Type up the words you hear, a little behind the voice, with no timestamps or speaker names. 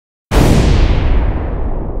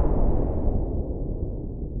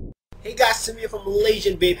Hey guys, Serbia from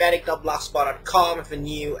MalaysianBabeAddict.blogspot.com with a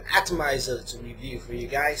new atomizer to review for you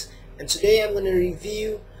guys. And today I'm going to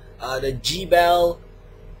review the G-Bell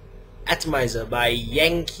atomizer by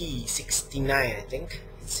Yenki69, I think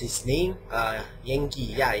it's his name.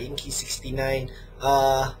 Yenki69.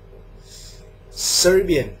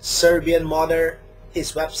 Serbian modder.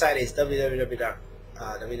 His website is www.mayes.com.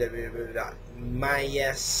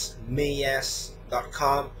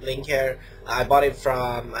 Link here. I bought it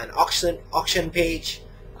from an auction page.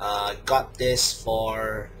 Got this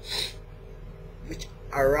for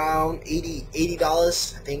around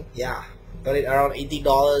 $80, I think. Yeah, got it around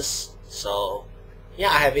 $80. So yeah,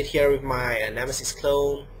 I have it here with my Nemesis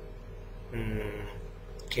clone.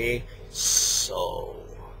 Okay, so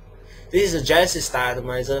this is a Genesis style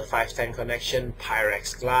atomizer, 510 connection,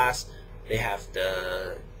 Pyrex glass. They have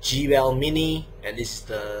the G-Bell Mini, and this is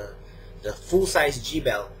the full-size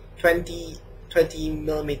G-Bell, 20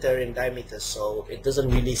 millimeter in diameter, so it doesn't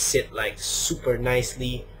really sit like super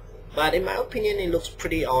nicely, but in my opinion it looks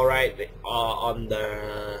pretty alright on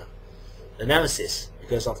the Nemesis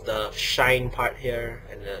because of the shine part here,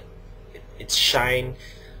 and it's shine.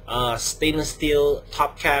 Stainless steel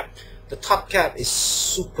top cap. The top cap is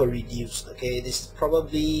super reduced. Okay, this is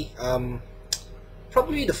probably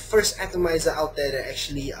the first atomizer out there that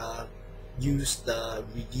actually used the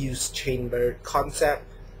reduced chamber concept.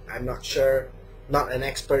 I'm not sure, not an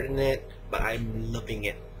expert in it, but I'm loving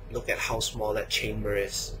it. Look at how small that chamber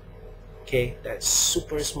is. Okay, that's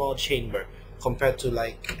super small chamber compared to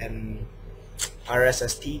like an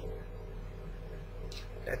RSST.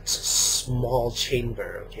 That's a small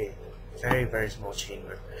chamber. Okay, very small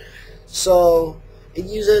chamber. So it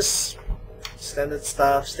uses standard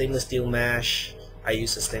stuff, stainless steel mesh. I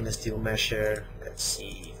use a stainless steel mesh here. Let's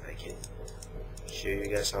see if I can show you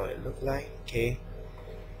guys how it look like. Okay,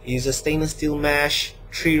 use a stainless steel mesh,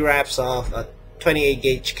 3 wraps of a 28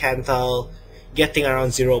 gauge Cantal, getting around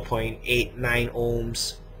 0.89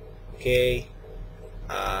 ohms. Okay,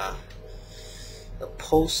 the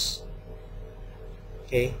post.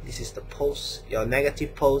 Okay, this is the post, your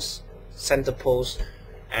negative post, center post,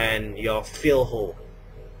 and your fill hole,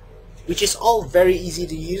 which is all very easy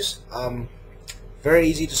to use, very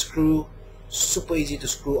easy to screw, super easy to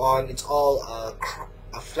screw on. It's all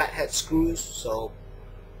flathead screws, so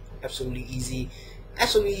absolutely easy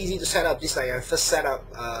to set up. This is like my first setup,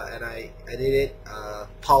 and I did it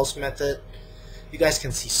pulse method. You guys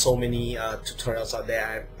can see so many tutorials out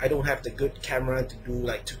there. I don't have the good camera to do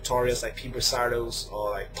like tutorials like Pibrasardos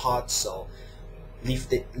or like pots, so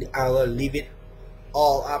I'll leave it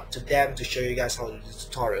all up to them to show you guys how to do the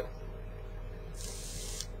tutorial.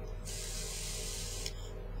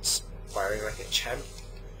 It's firing like a champ.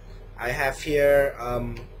 I have here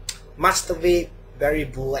Master Vape, very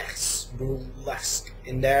burlesque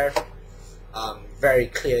in there. Very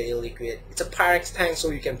clear illiquid. It's a Pyrex tank, so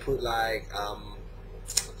you can put like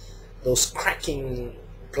those cracking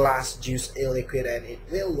glass juice illiquid and it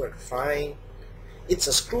will work fine. It's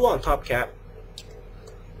a screw-on top cap,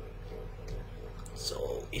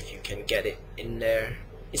 so if you can get it in there.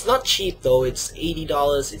 It's not cheap though, it's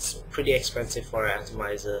 $80. It's pretty expensive for an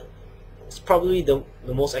atomizer. It's probably the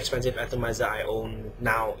most expensive atomizer I own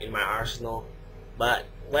now in my arsenal, but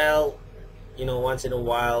well, you know, once in a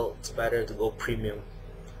while it's better to go premium.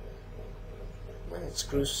 When it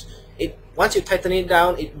screws, once you tighten it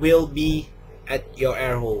down, it will be at your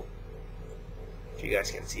air hole. If you guys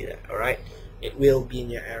can see that, alright? It will be in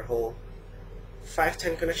your air hole.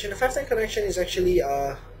 510 connection. The 510 connection is actually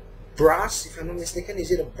brass, if I'm not mistaken.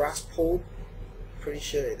 Is it a brass pole? Pretty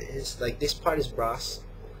sure it is. Like this part is brass,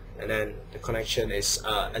 and then the connection is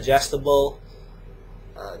adjustable.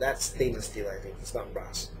 That's stainless steel, I think. It's not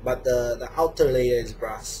brass, but the outer layer is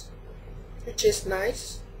brass, which is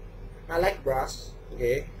nice. I like brass.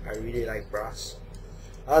 Okay, I really like brass.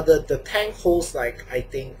 The tank holds like, I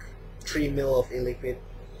think, 3 mil of illiquid.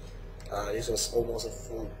 This was almost a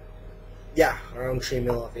full, yeah, around 3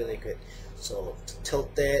 mil of illiquid. So to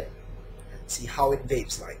tilt it and see how it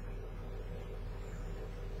vapes like.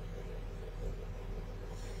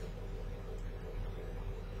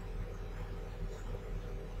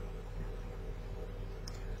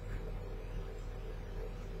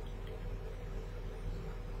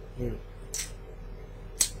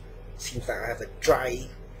 Seems like I have a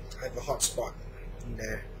hot spot in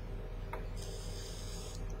there.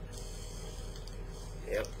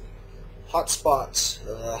 Yep, hot spots.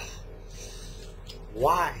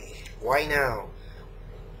 Why now?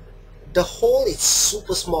 The hole is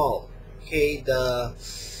super small. Okay, the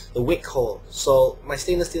wick hole. So my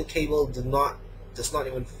stainless steel cable does not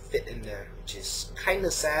even fit in there, which is kind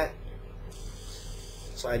of sad.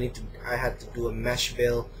 so I had to do a mesh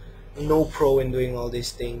build. No pro in doing all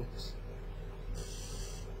these things.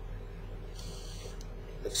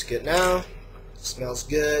 Looks good now. Smells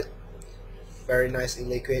good. Very nice in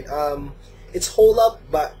liquid. It's hold up,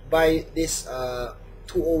 but by this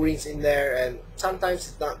two O-rings in there, and sometimes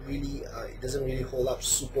it's not really. It doesn't really hold up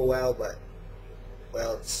super well, but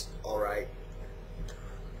well, it's all right.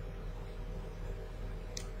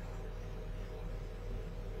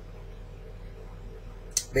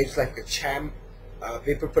 Vapes like a champ.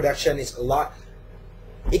 Vapor production is a lot.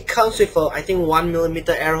 It comes with a, I think, 1mm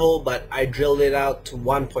air hole, but I drilled it out to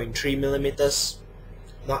 1.3mm.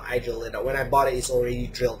 Not I drilled it out. When I bought it, it's already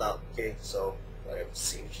drilled out. Okay, so whatever,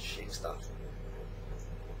 same stuff.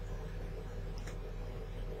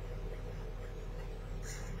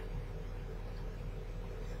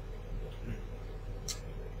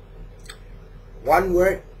 One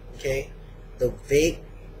word, okay. The vape.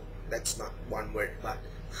 That's not one word, but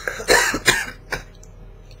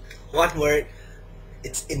one word.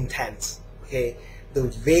 It's intense. Okay, the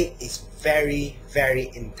vape is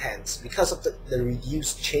very intense because of the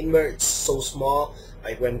reduced chamber. It's so small.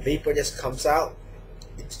 Like when vapor just comes out,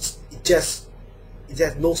 it has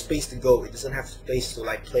no space to go. It doesn't have space to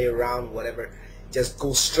like play around, whatever. It just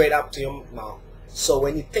goes straight up to your mouth. So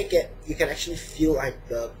when you take it, you can actually feel like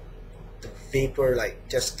the vapor like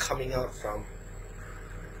just coming out from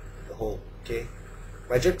the hole. Okay,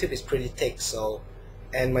 my drip tip is pretty thick, so.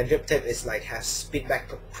 And my drip tip is like has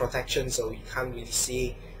spitback protection, so you can't really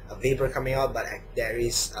see a vapor coming out, but there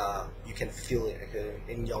is you can feel it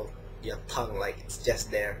in your tongue, like it's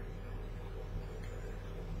just there.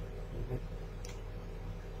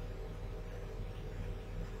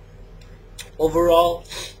 Overall,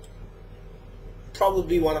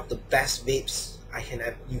 probably one of the best vapes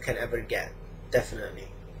you can ever get, definitely.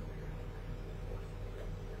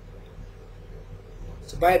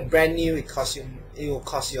 To buy it brand new, it will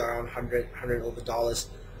cost you around $100 over dollars.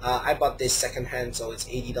 I bought this second hand, so it's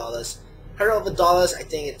 $80. $100 over dollars. I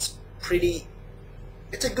think it's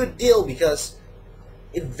a good deal because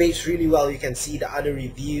it vapes really well. You can see the other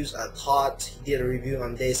reviews. Todd, he did a review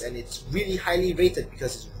on this, and it's really highly rated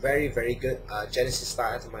because it's very good. Genesis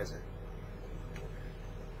style atomizer.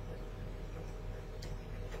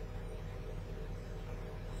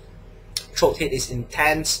 Throat hit is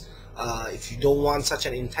intense. If you don't want such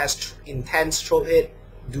an intense throat hit,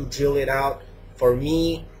 do drill it out. For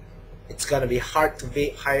me, it's gonna be hard to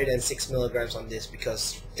vape higher than 6 milligrams on this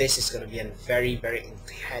because this is gonna be a very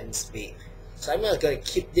intense vape. So I'm not gonna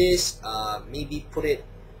keep this. Maybe put it,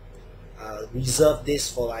 reserve this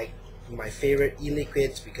for like my favorite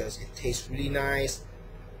e-liquids because it tastes really nice.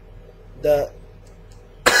 The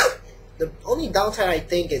the only downside, I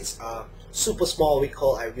think, it's super small wick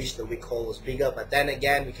hole. I wish the wick hole was bigger, but then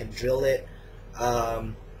again, we can drill it.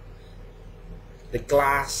 The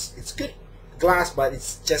glass, it's good glass, but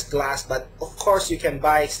it's just glass. But of course, you can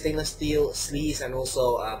buy stainless steel sleeves and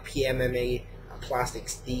also PMMA plastic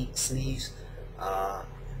sleeves.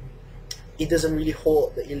 It doesn't really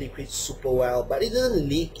hold the e-liquid super well, but it doesn't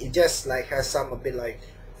leak. It just like has a bit like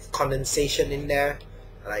condensation in there,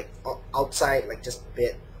 like outside, like just a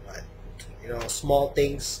bit. But you know, small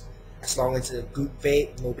things. As long as it's a good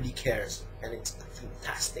vape, nobody cares, and it's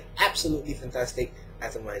fantastic, absolutely fantastic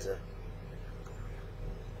atomizer.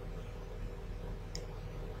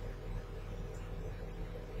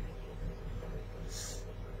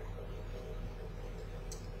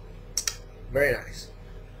 Very nice.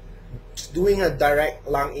 Doing a direct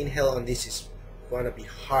long inhale on this is gonna be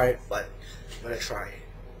hard, but I'm gonna try.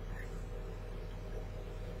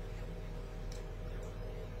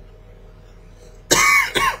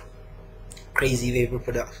 Crazy vapor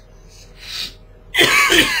production.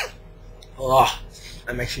 Oh,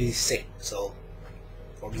 I'm actually sick, so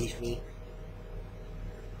forgive me.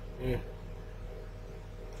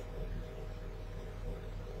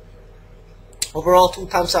 Overall, 2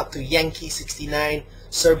 thumbs up to Yenki69,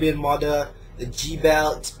 Serbian model. The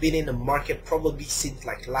G-Bell, it's been in the market probably since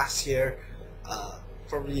like last year,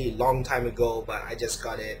 probably a long time ago, but I just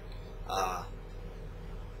got it.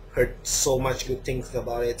 Heard so much good things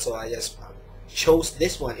about it, so I just chose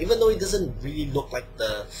this one, even though it doesn't really look like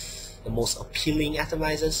the most appealing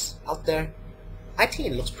atomizers out there. I think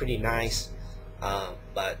it looks pretty nice,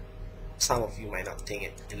 but some of you might not think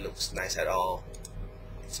it looks nice at all.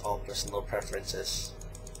 It's all personal preferences.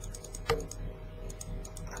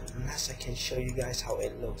 Unless I can show you guys how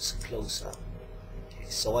it looks close up. Okay,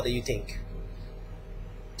 so what do you think?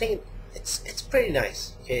 I think it's pretty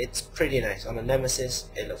nice. Okay, it's pretty nice. On the Nemesis,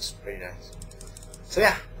 it looks pretty nice. So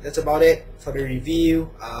yeah, that's about it for the review.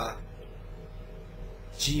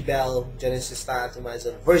 G-Bell Genesis style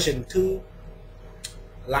atomizer version 2.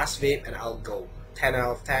 Last vape and I'll go. 10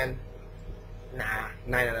 out of 10. Nah,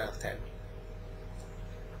 9 out of 10.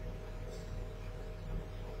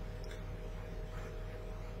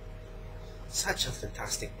 Such a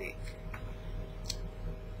fantastic vape.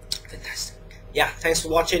 Fantastic. Yeah, thanks for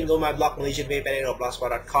watching. Go to my blog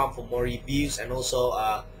MalaysianVapeAddict.blogspot.com for more reviews, and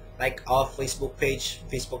also like our Facebook page,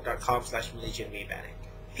 facebook.com/MalaysianVapeAddict.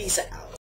 Peace out.